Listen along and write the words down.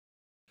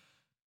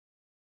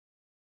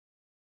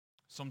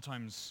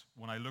Sometimes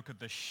when I look at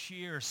the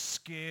sheer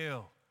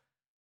scale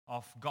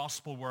of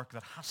gospel work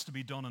that has to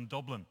be done in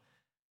Dublin,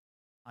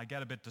 I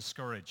get a bit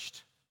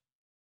discouraged.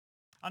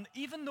 And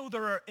even though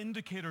there are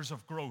indicators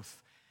of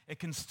growth, it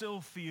can still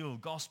feel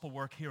gospel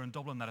work here in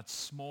Dublin that it's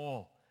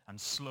small and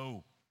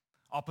slow.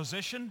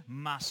 Opposition,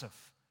 massive.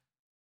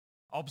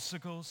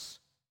 Obstacles,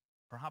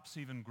 perhaps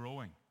even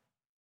growing.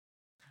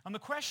 And the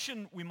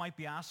question we might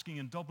be asking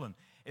in Dublin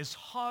is,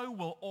 how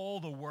will all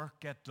the work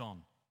get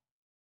done?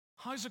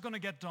 How's it going to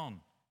get done?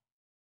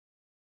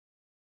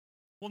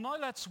 Well, now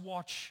let's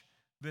watch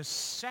this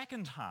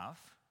second half,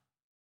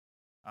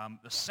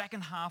 the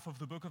second half of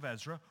the book of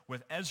Ezra,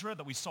 with Ezra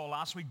that we saw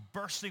last week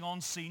bursting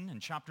on scene in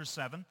chapter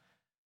 7.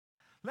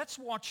 Let's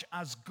watch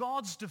as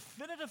God's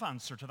definitive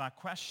answer to that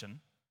question,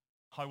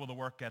 how will the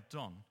work get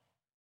done?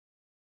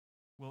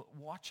 We'll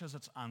watch as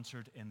it's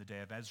answered in the day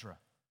of Ezra.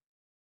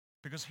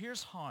 Because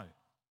here's how.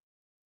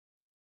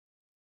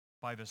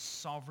 By the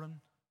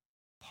sovereign,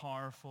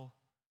 powerful,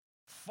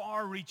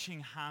 far-reaching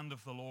hand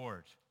of the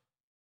Lord.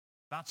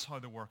 That's how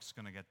the work's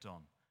going to get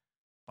done.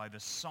 By the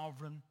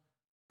sovereign,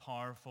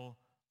 powerful,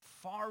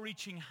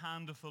 far-reaching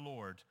hand of the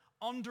Lord,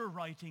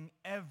 underwriting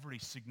every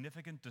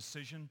significant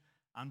decision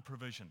and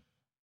provision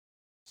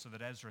so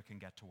that Ezra can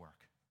get to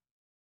work.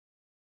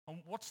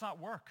 And what's that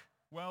work?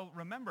 Well,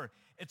 remember,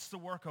 it's the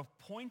work of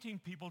pointing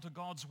people to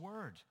God's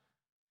word,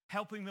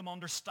 helping them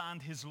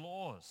understand his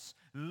laws,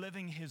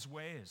 living his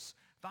ways.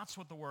 That's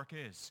what the work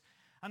is.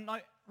 And now,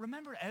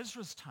 remember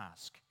Ezra's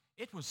task.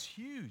 It was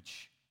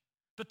huge.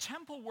 The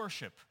temple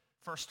worship,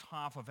 first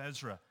half of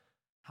Ezra,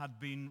 had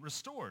been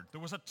restored.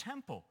 There was a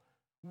temple.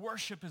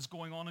 Worship is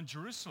going on in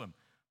Jerusalem.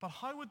 But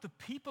how would the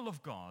people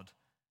of God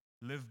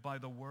live by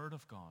the word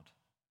of God?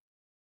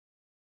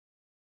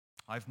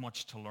 I've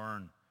much to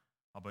learn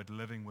about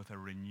living with a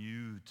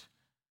renewed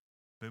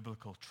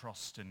biblical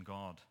trust in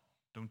God,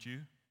 don't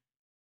you?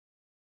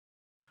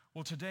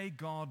 Well, today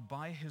God,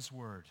 by his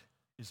word,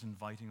 is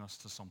inviting us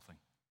to something.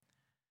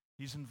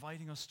 He's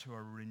inviting us to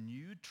a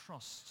renewed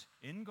trust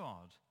in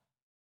God,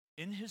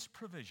 in his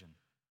provision,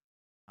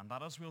 and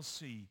that, as we'll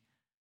see,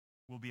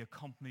 will be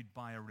accompanied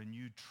by a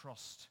renewed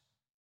trust,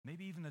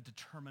 maybe even a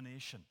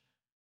determination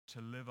to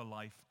live a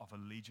life of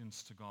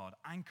allegiance to God,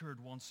 anchored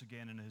once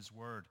again in his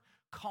word,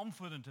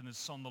 confident in his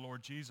Son, the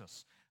Lord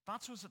Jesus.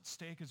 That's what's at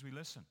stake as we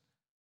listen.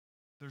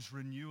 There's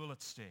renewal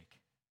at stake.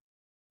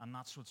 And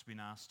that's what's been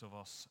asked of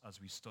us as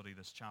we study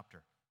this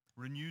chapter.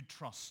 Renewed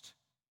trust.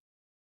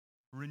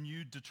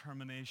 Renewed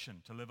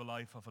determination to live a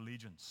life of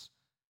allegiance.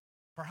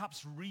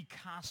 Perhaps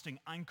recasting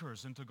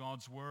anchors into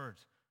God's word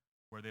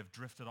where they've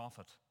drifted off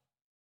it.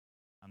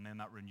 And then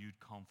that renewed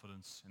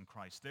confidence in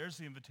Christ. There's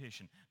the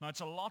invitation. Now, it's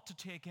a lot to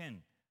take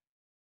in,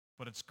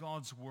 but it's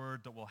God's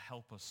word that will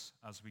help us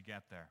as we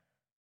get there.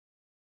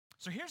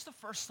 So here's the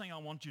first thing I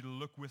want you to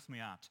look with me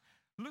at.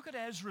 Look at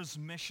Ezra's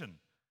mission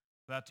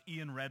that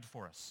Ian read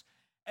for us.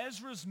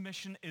 Ezra's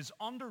mission is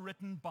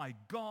underwritten by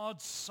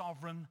God's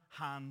sovereign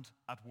hand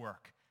at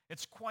work.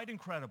 It's quite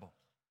incredible.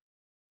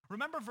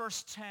 Remember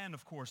verse 10,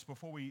 of course,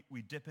 before we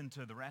dip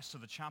into the rest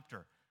of the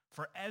chapter.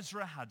 For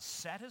Ezra had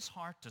set his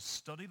heart to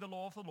study the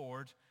law of the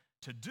Lord,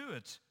 to do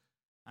it,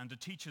 and to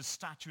teach his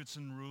statutes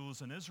and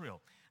rules in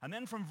Israel. And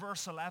then from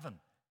verse 11,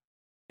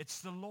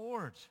 it's the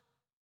Lord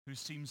who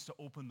seems to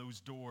open those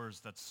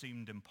doors that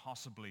seemed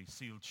impossibly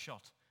sealed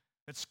shut.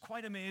 It's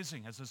quite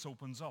amazing as this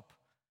opens up.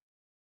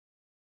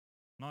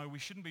 Now, we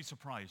shouldn't be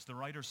surprised. The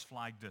writer's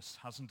flagged this,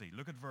 hasn't he?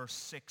 Look at verse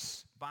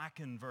 6,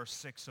 back in verse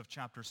 6 of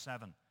chapter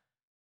 7.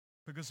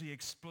 Because he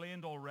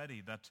explained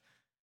already that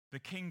the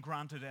king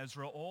granted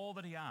Ezra all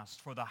that he asked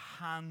for the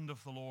hand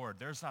of the Lord.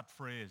 There's that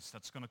phrase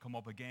that's going to come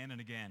up again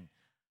and again.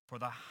 For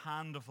the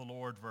hand of the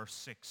Lord, verse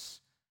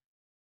 6.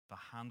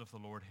 The hand of the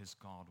Lord, his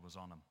God, was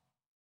on him.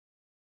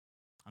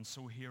 And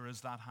so here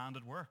is that hand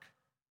at work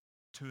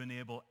to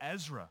enable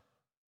Ezra.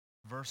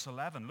 Verse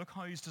 11, look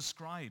how he's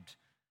described.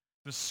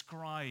 The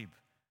scribe,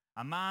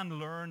 a man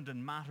learned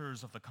in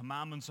matters of the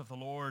commandments of the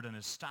Lord and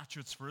his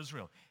statutes for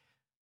Israel.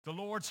 The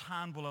Lord's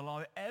hand will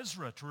allow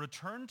Ezra to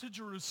return to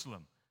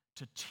Jerusalem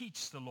to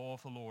teach the law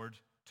of the Lord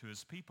to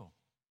his people.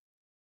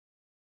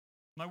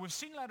 Now, we've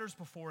seen letters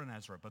before in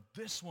Ezra, but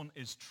this one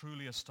is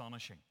truly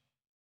astonishing.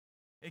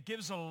 It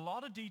gives a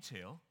lot of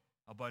detail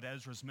about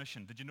Ezra's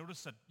mission. Did you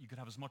notice that you could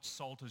have as much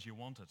salt as you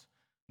wanted?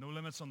 No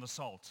limits on the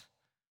salt,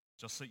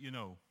 just so you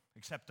know.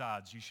 Except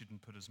dads, you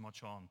shouldn't put as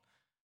much on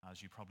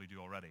as you probably do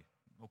already.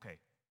 Okay,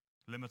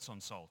 limits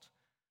on salt.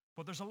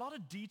 But there's a lot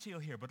of detail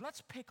here, but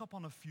let's pick up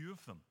on a few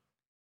of them.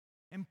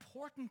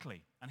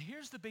 Importantly, and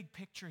here's the big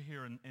picture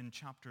here in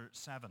chapter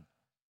 7.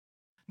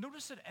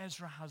 Notice that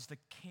Ezra has the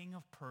king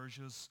of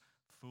Persia's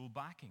full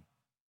backing.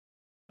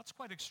 That's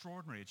quite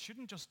extraordinary. It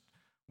shouldn't just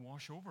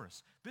wash over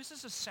us. This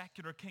is a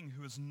secular king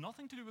who has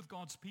nothing to do with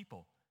God's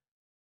people,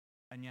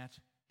 and yet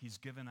he's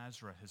given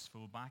Ezra his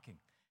full backing.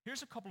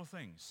 Here's a couple of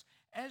things.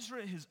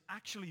 Ezra is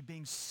actually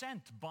being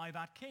sent by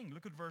that king.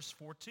 Look at verse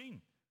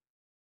 14.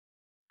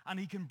 And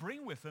he can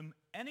bring with him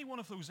any one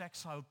of those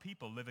exiled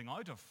people living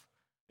out of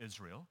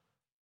Israel,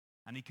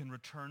 and he can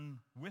return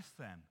with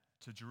them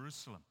to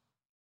Jerusalem.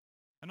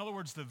 In other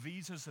words, the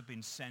visas have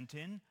been sent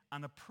in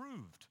and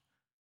approved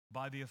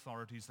by the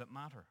authorities that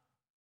matter.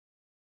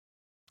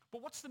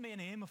 But what's the main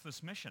aim of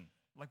this mission?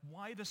 Like,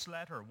 why this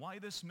letter? Why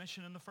this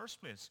mission in the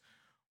first place?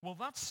 Well,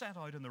 that's set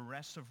out in the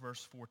rest of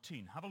verse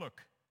 14. Have a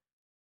look.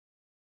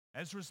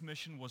 Ezra's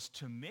mission was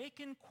to make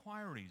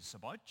inquiries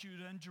about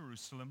Judah and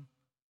Jerusalem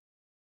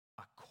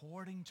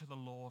according to the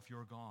law of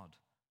your God,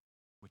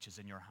 which is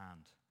in your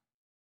hand.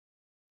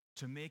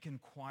 To make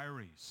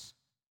inquiries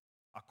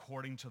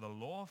according to the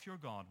law of your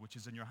God, which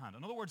is in your hand.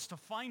 In other words, to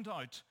find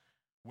out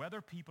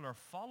whether people are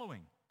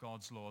following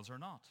God's laws or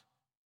not.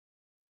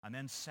 And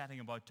then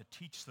setting about to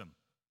teach them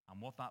and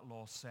what that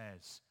law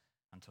says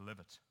and to live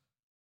it.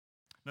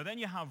 Now then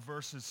you have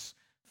verses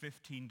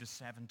 15 to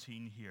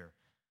 17 here.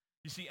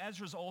 You see,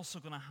 Ezra's also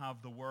going to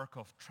have the work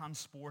of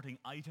transporting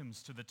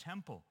items to the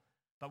temple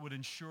that would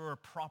ensure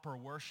proper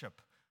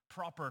worship,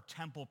 proper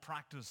temple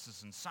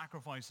practices and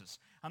sacrifices.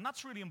 And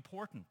that's really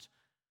important.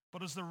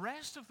 But as the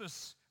rest of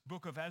this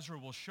book of Ezra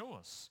will show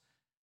us,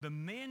 the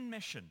main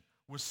mission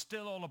was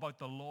still all about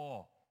the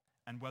law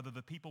and whether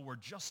the people were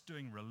just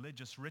doing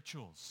religious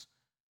rituals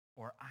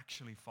or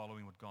actually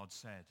following what God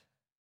said.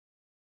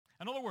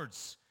 In other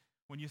words,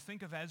 when you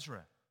think of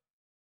Ezra,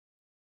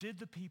 did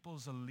the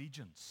people's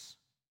allegiance,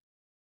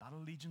 that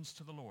allegiance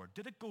to the Lord,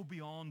 did it go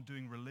beyond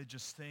doing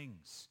religious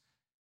things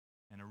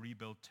in a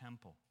rebuilt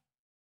temple?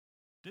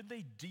 Did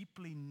they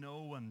deeply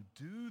know and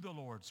do the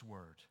Lord's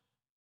word,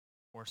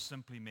 or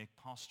simply make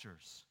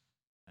postures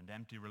and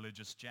empty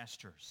religious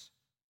gestures?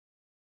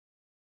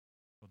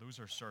 Well, those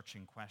are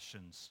searching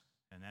questions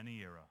in any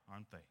era,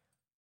 aren't they?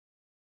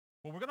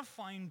 Well, we're going to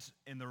find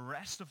in the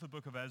rest of the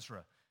book of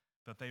Ezra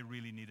that they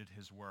really needed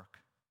his work.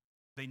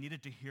 They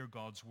needed to hear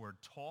God's word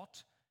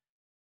taught,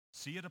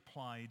 see it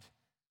applied,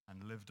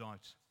 and lived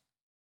out.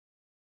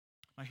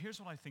 Now, here's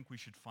what I think we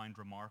should find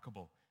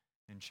remarkable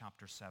in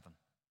chapter 7.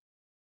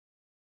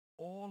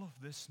 All of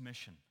this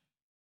mission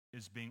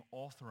is being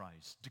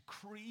authorized,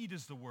 decreed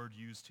is the word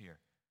used here,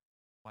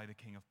 by the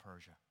king of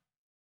Persia.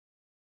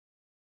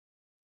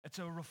 It's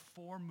a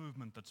reform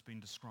movement that's been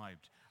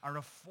described, a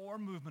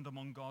reform movement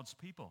among God's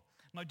people.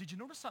 Now, did you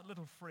notice that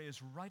little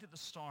phrase right at the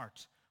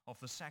start of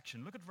the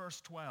section? Look at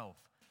verse 12.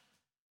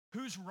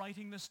 Who's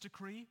writing this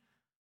decree?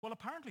 Well,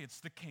 apparently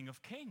it's the King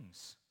of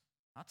Kings.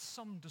 That's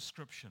some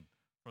description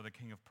for the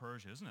king of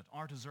Persia, isn't it?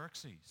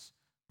 Artaxerxes,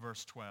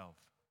 verse 12.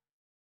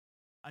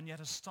 And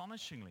yet,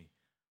 astonishingly,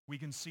 we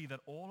can see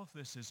that all of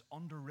this is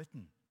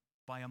underwritten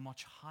by a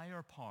much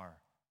higher power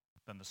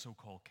than the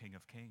so-called King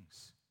of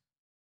Kings,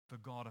 the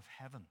God of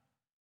heaven,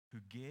 who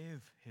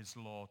gave his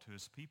law to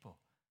his people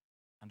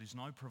and is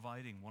now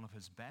providing one of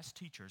his best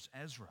teachers,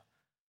 Ezra,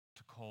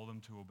 to call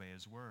them to obey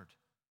his word.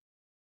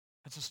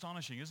 It's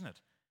astonishing, isn't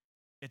it?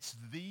 It's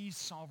the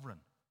sovereign,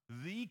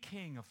 the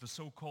king of the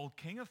so-called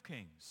King of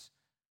Kings,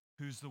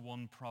 who's the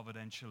one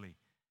providentially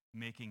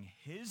making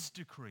his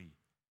decree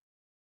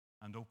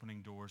and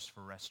opening doors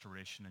for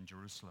restoration in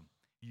Jerusalem,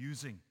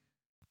 using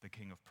the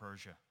king of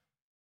Persia.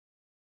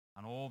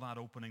 And all that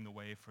opening the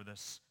way for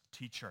this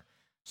teacher.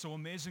 So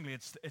amazingly,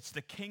 it's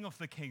the king of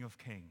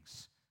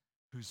Kings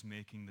who's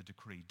making the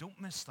decree.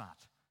 Don't miss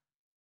that.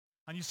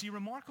 And you see,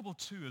 remarkable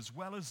too, as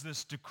well as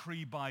this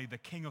decree by the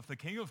King of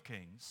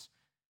Kings,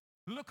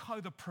 look how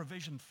the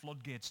provision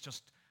floodgates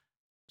just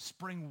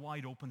spring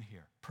wide open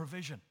here.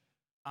 Provision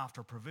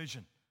after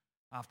provision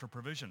after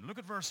provision. Look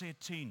at verse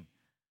 18.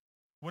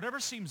 Whatever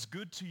seems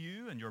good to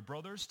you and your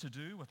brothers to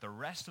do with the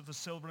rest of the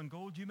silver and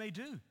gold, you may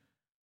do,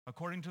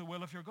 according to the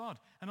will of your God.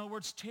 In other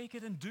words, take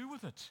it and do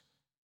with it.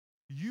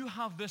 You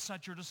have this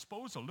at your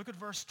disposal. Look at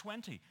verse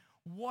 20.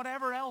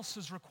 Whatever else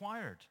is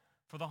required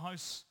for the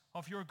house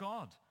of your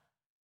God,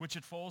 which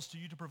it falls to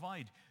you to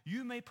provide,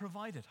 you may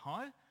provide it.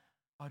 How?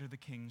 Out of the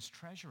king's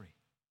treasury.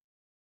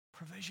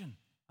 Provision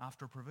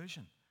after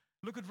provision.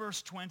 Look at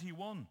verse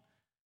 21.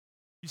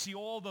 You see,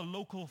 all the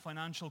local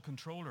financial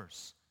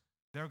controllers,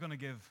 they're going to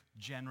give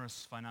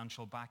generous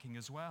financial backing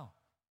as well.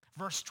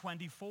 Verse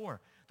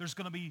 24, there's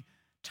going to be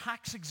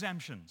tax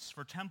exemptions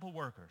for temple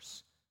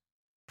workers.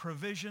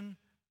 Provision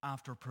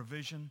after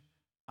provision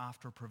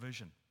after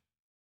provision.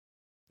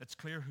 It's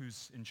clear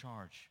who's in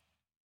charge.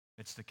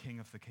 It's the King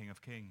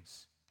of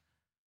Kings.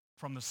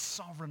 From the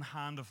sovereign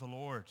hand of the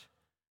Lord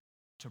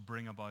to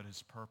bring about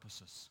his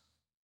purposes.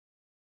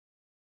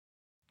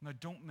 Now,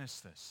 don't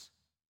miss this.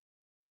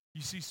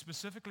 You see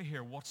specifically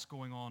here what's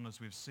going on as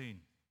we've seen.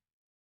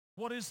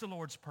 What is the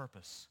Lord's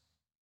purpose?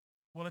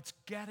 Well, it's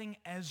getting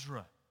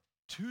Ezra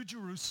to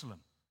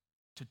Jerusalem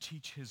to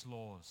teach his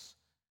laws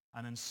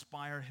and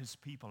inspire his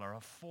people, a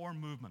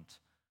reform movement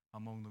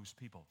among those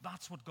people.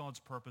 That's what God's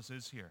purpose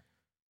is here.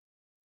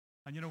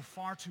 And you know,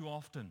 far too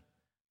often,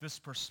 this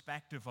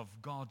perspective of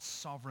God's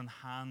sovereign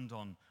hand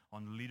on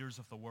leaders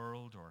of the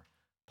world or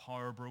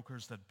power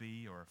brokers that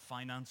be or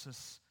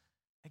finances,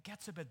 it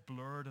gets a bit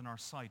blurred in our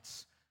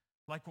sights.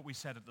 Like what we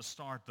said at the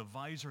start, the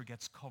visor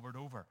gets covered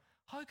over.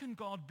 How can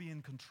God be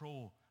in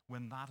control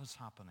when that is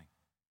happening?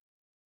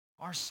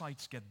 Our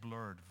sights get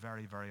blurred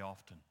very, very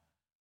often.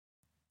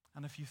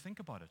 And if you think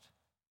about it,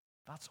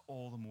 that's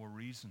all the more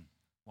reason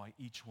why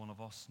each one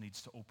of us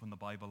needs to open the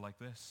Bible like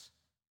this.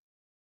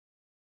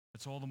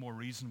 It's all the more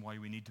reason why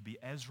we need to be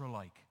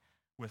Ezra-like,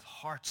 with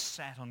hearts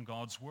set on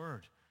God's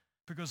word.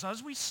 Because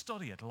as we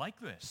study it like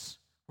this,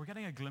 we're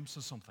getting a glimpse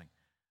of something.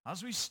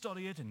 As we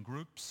study it in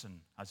groups and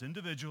as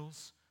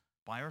individuals,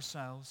 by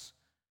ourselves,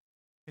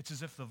 it's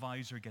as if the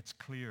visor gets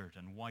cleared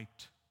and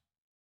wiped.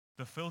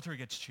 The filter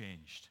gets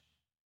changed.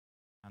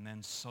 And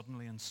then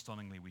suddenly and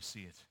stunningly we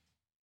see it.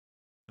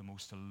 The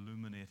most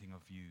illuminating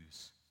of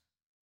views.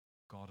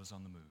 God is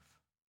on the move.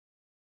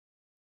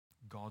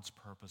 God's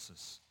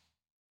purposes.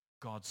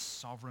 God's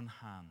sovereign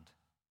hand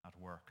at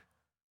work.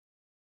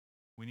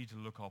 We need to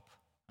look up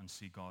and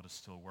see God is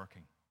still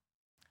working.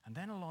 And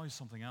then allow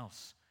something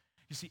else.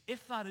 You see,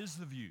 if that is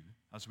the view,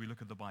 as we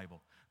look at the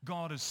Bible,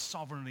 God is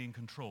sovereignly in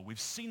control. We've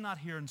seen that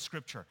here in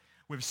Scripture.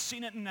 We've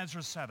seen it in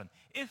Ezra 7.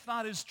 If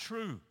that is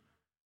true,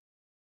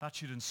 that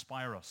should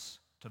inspire us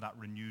to that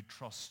renewed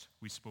trust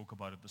we spoke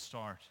about at the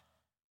start.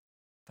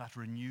 That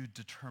renewed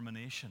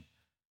determination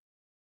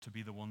to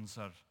be the ones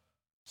that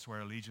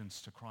swear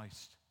allegiance to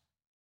Christ.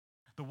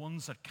 The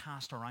ones that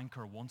cast our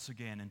anchor once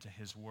again into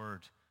his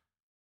word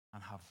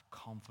and have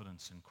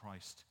confidence in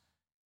Christ.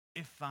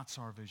 If that's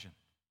our vision.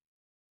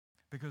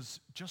 Because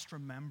just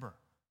remember,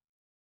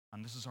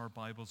 and this is our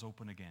Bibles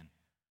open again,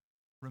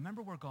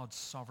 remember where God's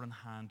sovereign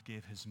hand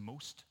gave his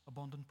most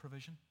abundant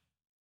provision?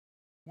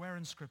 Where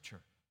in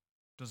Scripture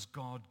does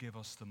God give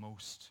us the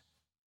most?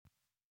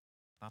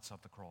 That's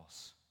at the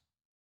cross.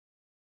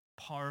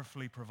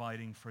 Powerfully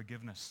providing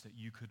forgiveness that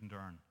you couldn't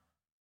earn.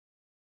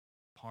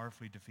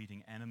 Powerfully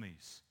defeating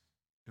enemies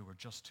who were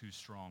just too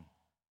strong.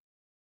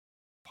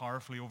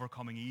 Powerfully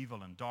overcoming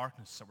evil and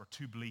darkness that were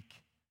too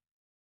bleak.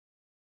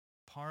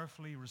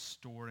 Powerfully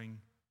restoring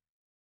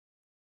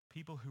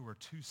people who were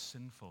too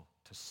sinful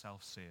to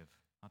self-save.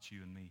 That's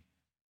you and me.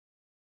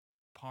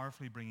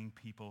 Powerfully bringing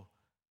people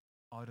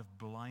out of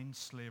blind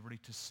slavery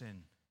to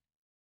sin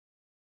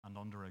and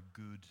under a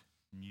good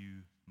new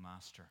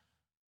master.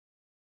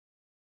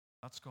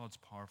 That's God's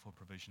powerful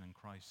provision in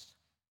Christ.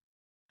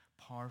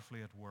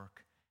 Powerfully at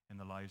work in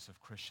the lives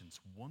of Christians,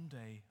 one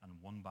day and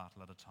one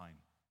battle at a time.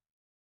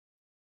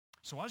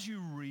 So as you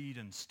read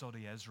and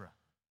study Ezra,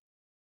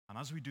 and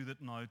as we do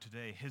that now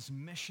today, his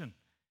mission,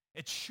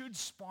 it should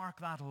spark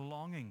that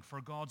longing for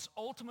God's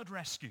ultimate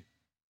rescue.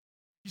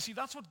 You see,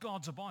 that's what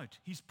God's about.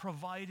 He's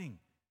providing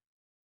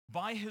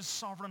by his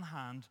sovereign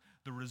hand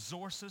the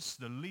resources,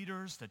 the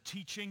leaders, the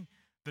teaching,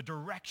 the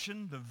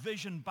direction, the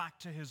vision back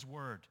to his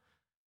word.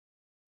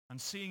 And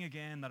seeing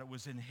again that it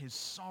was in his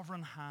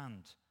sovereign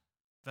hand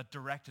that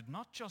directed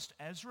not just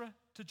Ezra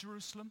to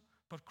Jerusalem,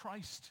 but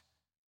Christ.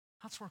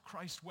 That's where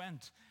Christ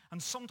went.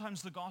 And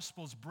sometimes the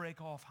Gospels break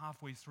off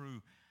halfway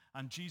through,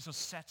 and Jesus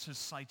sets his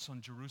sights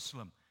on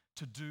Jerusalem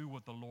to do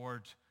what the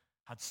Lord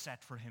had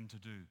set for him to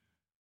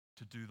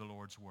do the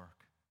Lord's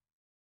work.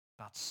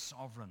 That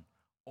sovereign,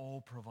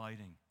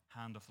 all-providing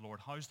hand of the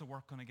Lord. How's the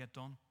work going to get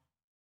done?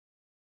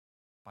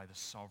 By the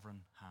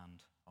sovereign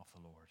hand of the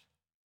Lord.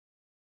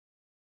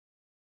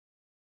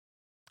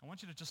 I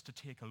want you to just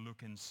take a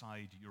look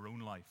inside your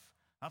own life.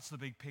 That's the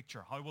big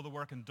picture. How will the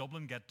work in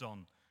Dublin get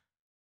done?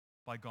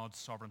 By God's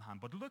sovereign hand.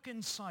 But look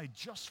inside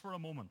just for a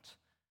moment.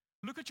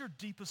 Look at your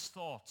deepest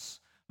thoughts.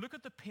 Look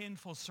at the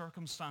painful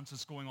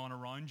circumstances going on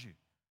around you.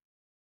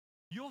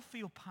 You'll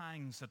feel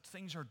pangs that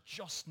things are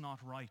just not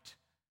right.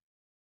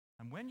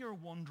 And when you're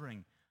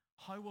wondering,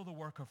 how will the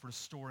work of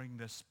restoring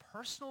this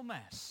personal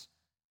mess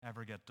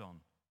ever get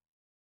done?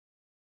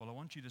 Well, I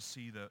want you to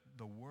see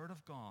the Word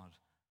of God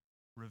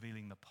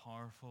revealing the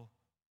powerful,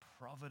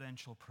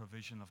 providential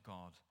provision of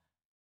God,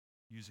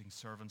 using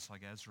servants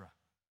like Ezra,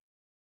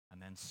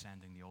 and then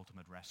sending the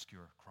ultimate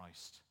rescuer,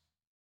 Christ.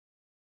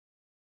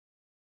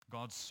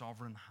 God's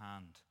sovereign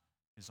hand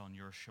is on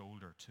your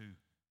shoulder too.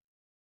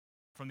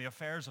 From the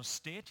affairs of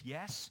state,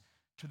 yes,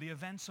 to the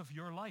events of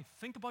your life.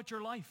 Think about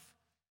your life.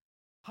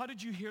 How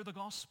did you hear the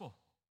gospel?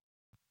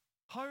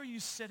 How are you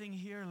sitting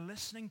here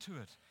listening to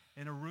it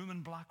in a room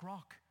in Black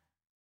Rock?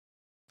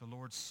 The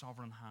Lord's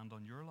sovereign hand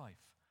on your life.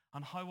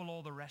 And how will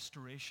all the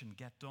restoration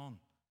get done?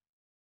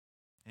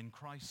 In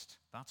Christ.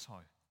 That's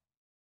how.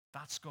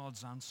 That's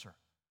God's answer.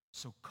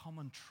 So come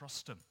and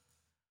trust him.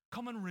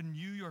 Come and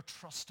renew your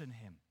trust in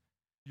him.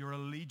 Your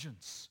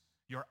allegiance.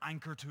 Your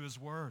anchor to his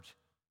word.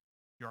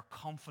 Your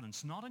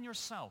confidence, not in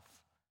yourself,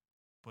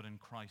 but in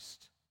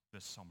Christ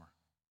this summer.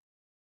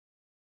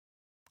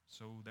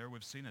 So there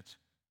we've seen it.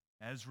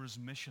 Ezra's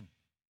mission.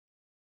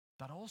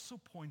 That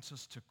also points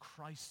us to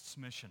Christ's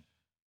mission.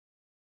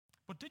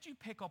 But did you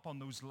pick up on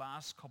those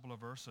last couple of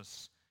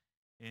verses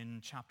in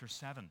chapter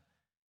 7?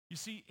 You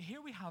see,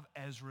 here we have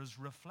Ezra's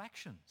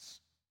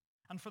reflections.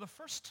 And for the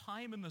first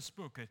time in this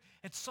book,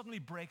 it suddenly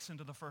breaks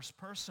into the first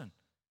person.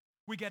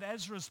 We get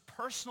Ezra's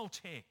personal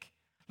take.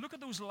 Look at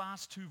those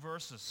last two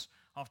verses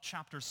of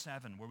chapter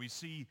 7 where we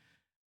see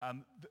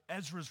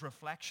Ezra's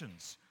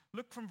reflections.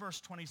 Look from verse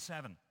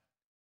 27.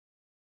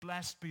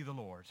 Blessed be the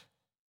Lord,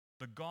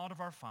 the God of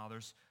our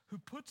fathers, who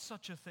put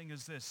such a thing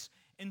as this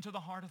into the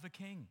heart of the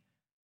king,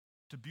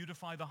 to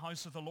beautify the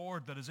house of the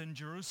Lord that is in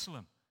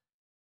Jerusalem,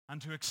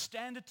 and to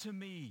extend it to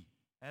me,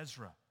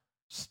 Ezra,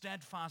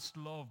 steadfast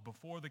love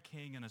before the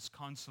king and his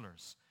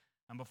counselors,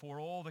 and before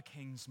all the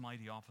king's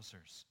mighty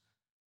officers.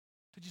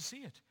 Did you see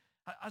it?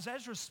 As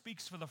Ezra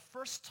speaks for the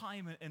first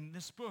time in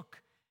this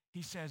book,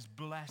 he says,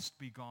 blessed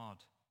be God.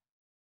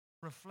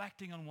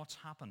 Reflecting on what's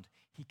happened,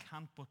 he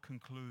can't but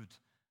conclude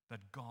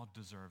that God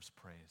deserves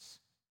praise.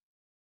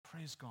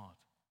 Praise God.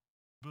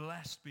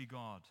 Blessed be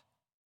God.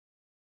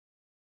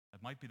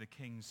 It might be the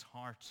king's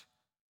heart,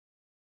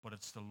 but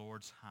it's the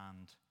Lord's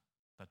hand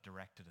that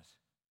directed it.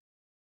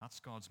 That's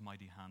God's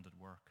mighty hand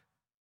at work.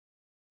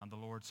 And the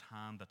Lord's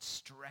hand that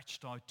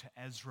stretched out to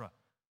Ezra,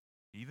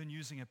 even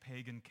using a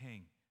pagan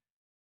king,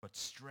 but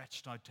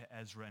stretched out to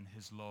Ezra in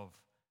his love.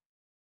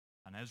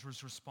 And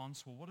Ezra's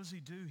response, well, what does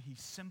he do? He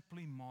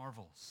simply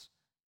marvels.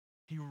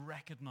 He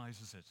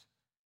recognizes it,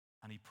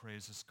 and he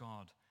praises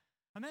God.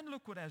 And then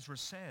look what Ezra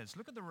says.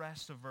 Look at the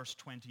rest of verse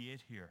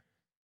 28 here.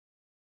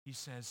 He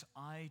says,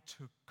 I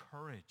took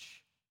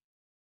courage.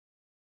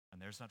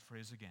 And there's that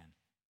phrase again.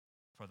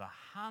 For the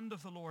hand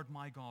of the Lord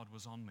my God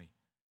was on me,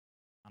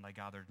 and I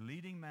gathered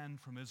leading men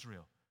from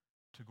Israel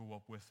to go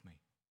up with me.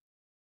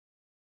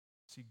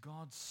 See,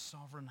 God's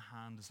sovereign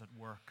hand is at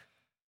work,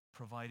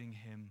 providing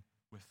him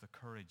with the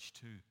courage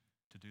too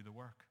to do the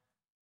work.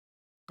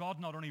 God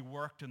not only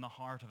worked in the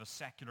heart of a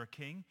secular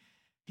king,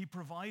 he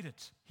provided,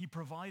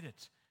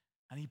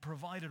 and he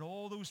provided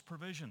all those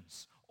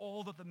provisions,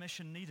 all that the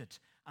mission needed,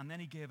 and then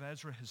he gave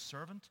Ezra, his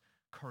servant,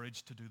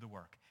 courage to do the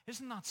work.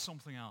 Isn't that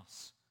something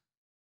else?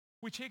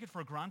 We take it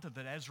for granted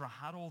that Ezra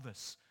had all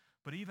this,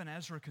 but even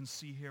Ezra can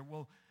see here,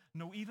 well,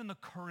 no, even the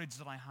courage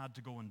that I had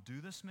to go and do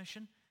this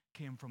mission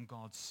came from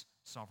God's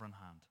sovereign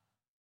hand.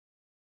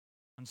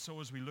 And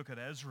so as we look at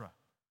Ezra,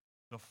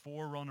 the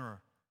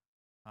forerunner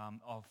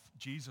of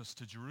Jesus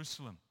to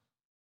Jerusalem,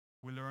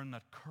 we learn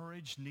that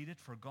courage needed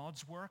for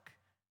God's work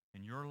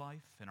in your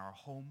life, in our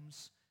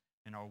homes,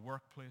 in our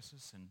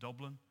workplaces, in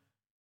Dublin,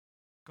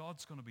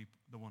 God's going to be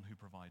the one who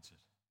provides it.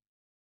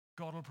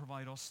 God will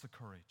provide us the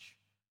courage.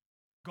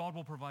 God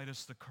will provide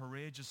us the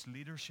courageous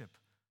leadership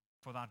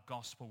for that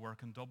gospel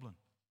work in Dublin.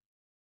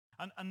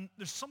 And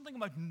there's something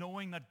about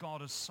knowing that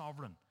God is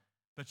sovereign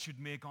that should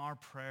make our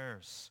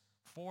prayers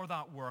for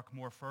that work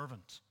more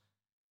fervent.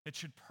 It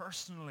should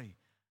personally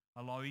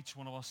allow each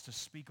one of us to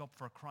speak up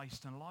for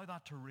Christ and allow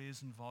that to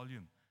raise in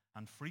volume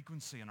and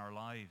frequency in our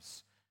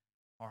lives,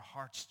 our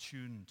hearts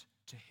tuned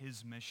to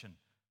his mission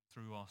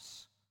through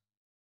us.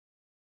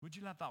 Would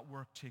you let that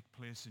work take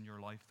place in your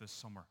life this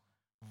summer?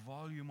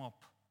 Volume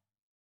up,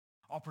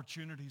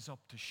 opportunities up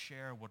to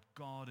share what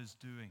God is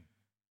doing.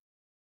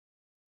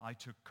 I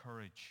took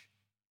courage,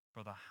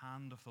 for the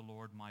hand of the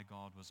Lord my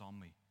God was on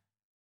me,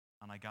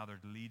 and I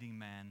gathered leading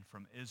men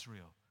from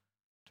Israel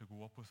to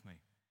go up with me.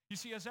 You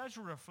see, as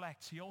Ezra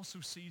reflects, he also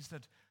sees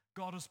that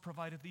God has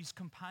provided these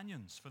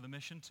companions for the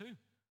mission too.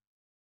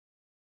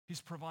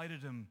 He's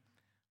provided him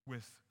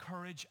with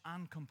courage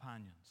and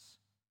companions,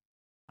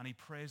 and he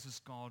praises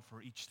God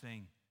for each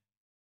thing.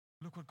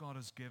 Look what God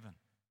has given.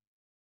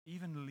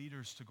 Even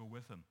leaders to go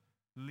with him,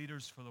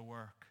 leaders for the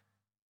work.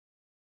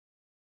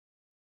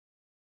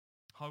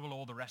 How will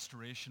all the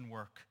restoration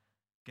work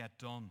get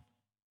done?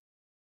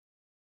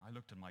 I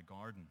looked at my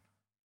garden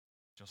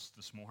just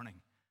this morning,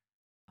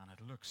 and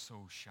it looks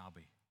so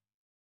shabby.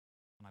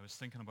 And I was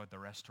thinking about the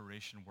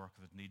restoration work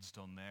that needs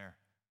done there.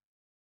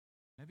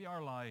 Maybe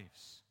our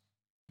lives,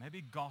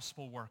 maybe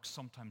gospel work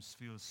sometimes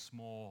feels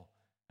small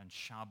and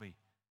shabby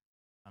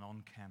and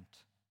unkempt.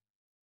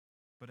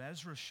 But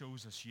Ezra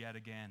shows us yet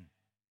again,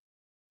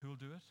 who will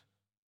do it?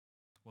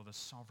 Well, the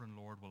sovereign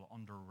Lord will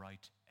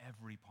underwrite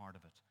every part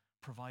of it,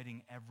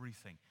 providing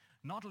everything.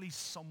 Not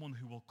least someone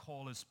who will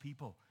call his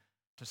people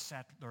to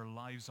set their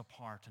lives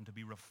apart and to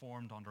be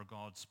reformed under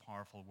God's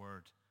powerful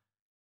word.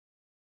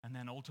 And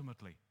then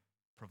ultimately,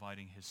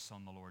 providing his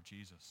son, the Lord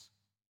Jesus.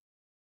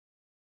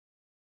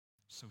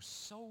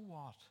 So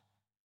what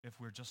if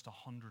we're just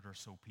 100 or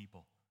so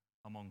people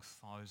among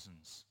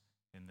thousands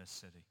in this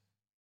city?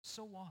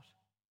 So what?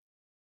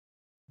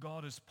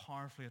 God is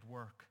powerfully at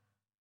work.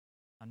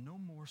 And no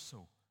more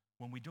so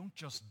when we don't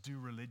just do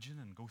religion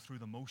and go through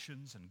the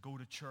motions and go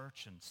to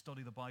church and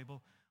study the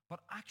Bible,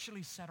 but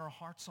actually set our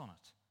hearts on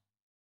it.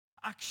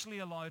 Actually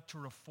allow it to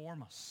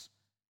reform us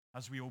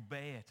as we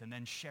obey it and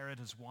then share it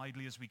as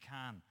widely as we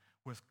can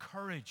with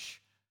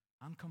courage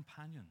and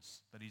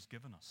companions that he's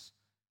given us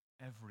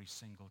every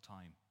single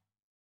time.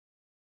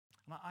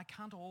 And I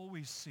can't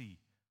always see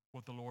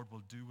what the Lord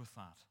will do with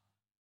that,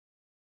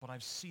 but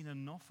I've seen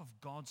enough of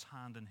God's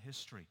hand in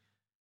history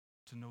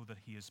to know that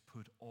he has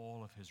put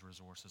all of his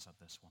resources at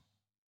this one.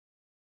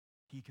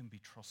 He can be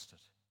trusted.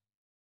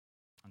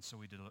 And so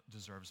he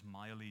deserves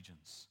my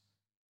allegiance.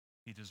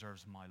 He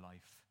deserves my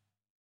life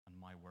and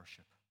my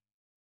worship.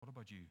 What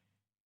about you?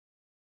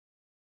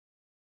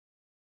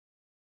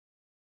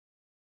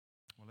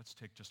 Well, let's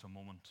take just a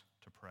moment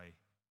to pray.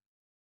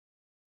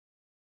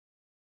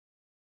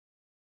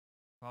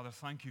 Father,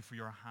 thank you for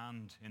your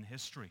hand in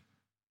history.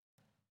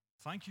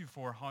 Thank you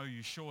for how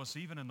you show us,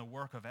 even in the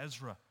work of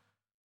Ezra,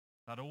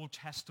 that Old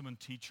Testament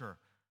teacher,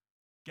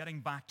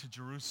 getting back to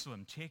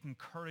Jerusalem, taking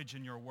courage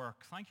in your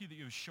work. Thank you that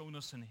you've shown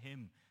us in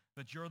him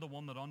that you're the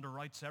one that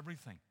underwrites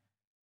everything.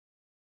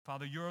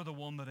 Father, you're the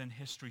one that in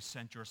history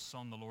sent your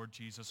Son, the Lord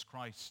Jesus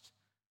Christ.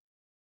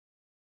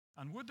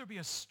 And would there be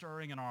a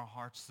stirring in our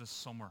hearts this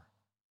summer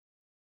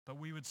that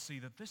we would see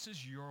that this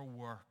is your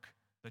work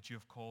that you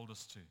have called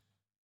us to.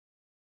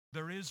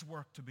 There is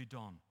work to be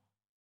done.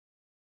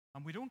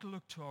 And we don't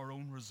look to our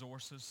own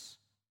resources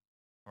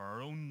or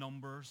our own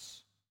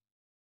numbers.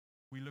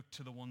 We look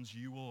to the ones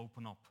you will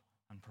open up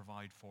and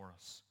provide for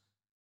us.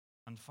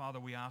 And Father,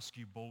 we ask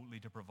you boldly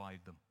to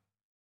provide them.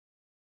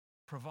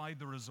 Provide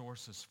the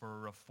resources for a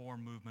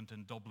reform movement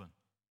in Dublin.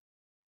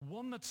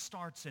 One that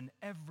starts in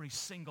every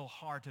single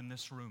heart in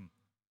this room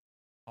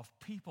of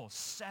people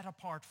set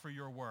apart for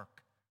your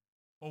work,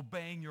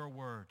 obeying your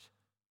word,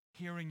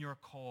 hearing your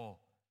call,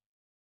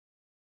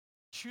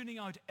 tuning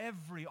out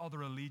every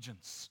other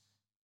allegiance,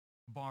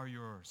 bar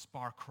yours,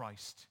 bar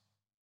Christ,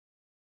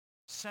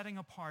 setting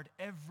apart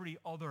every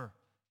other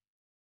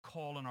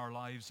call in our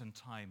lives and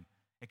time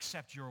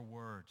except your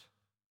word,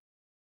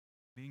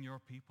 being your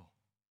people.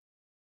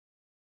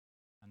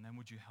 And then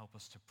would you help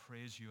us to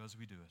praise you as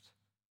we do it,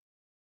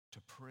 to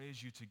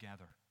praise you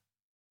together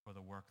for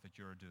the work that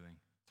you're doing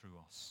through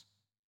us.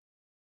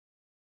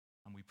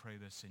 And we pray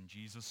this in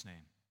Jesus'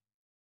 name.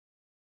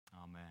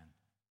 Amen.